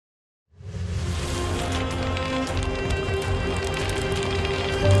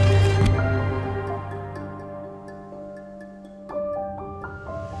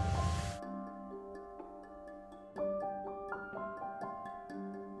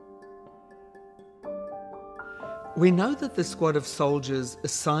We know that the squad of soldiers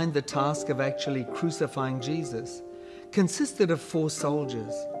assigned the task of actually crucifying Jesus consisted of 4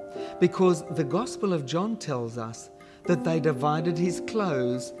 soldiers, because the Gospel of John tells us that they divided his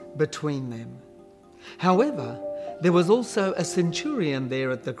clothes between them. However, there was also a centurion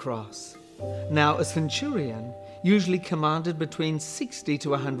there at the cross. Now, a centurion usually commanded between 60 to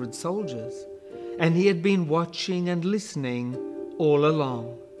 100 soldiers, and he had been watching and listening all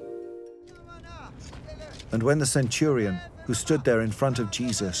along. And when the centurion, who stood there in front of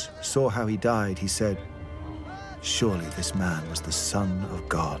Jesus, saw how he died, he said, "Surely this man was the Son of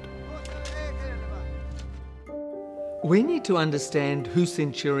God." We need to understand who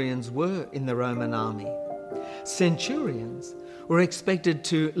centurions were in the Roman army. Centurions were expected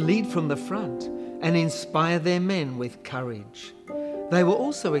to lead from the front and inspire their men with courage. They were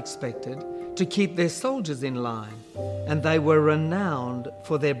also expected to keep their soldiers in line, and they were renowned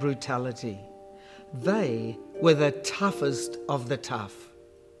for their brutality. They were the toughest of the tough.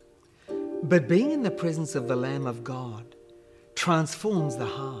 But being in the presence of the Lamb of God transforms the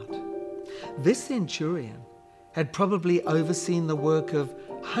heart. This centurion had probably overseen the work of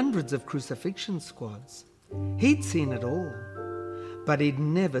hundreds of crucifixion squads. He'd seen it all, but he'd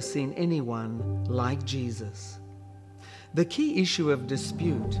never seen anyone like Jesus. The key issue of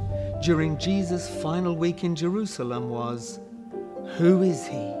dispute during Jesus' final week in Jerusalem was, who is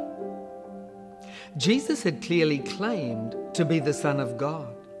he? Jesus had clearly claimed to be the Son of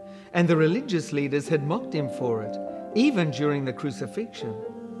God, and the religious leaders had mocked him for it, even during the crucifixion.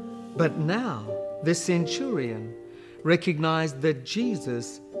 But now, the centurion recognized that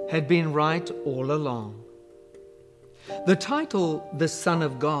Jesus had been right all along. The title, the Son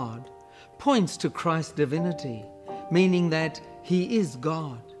of God, points to Christ's divinity, meaning that he is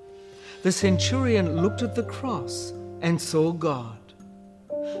God. The centurion looked at the cross and saw God.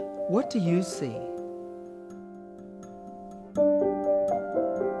 What do you see?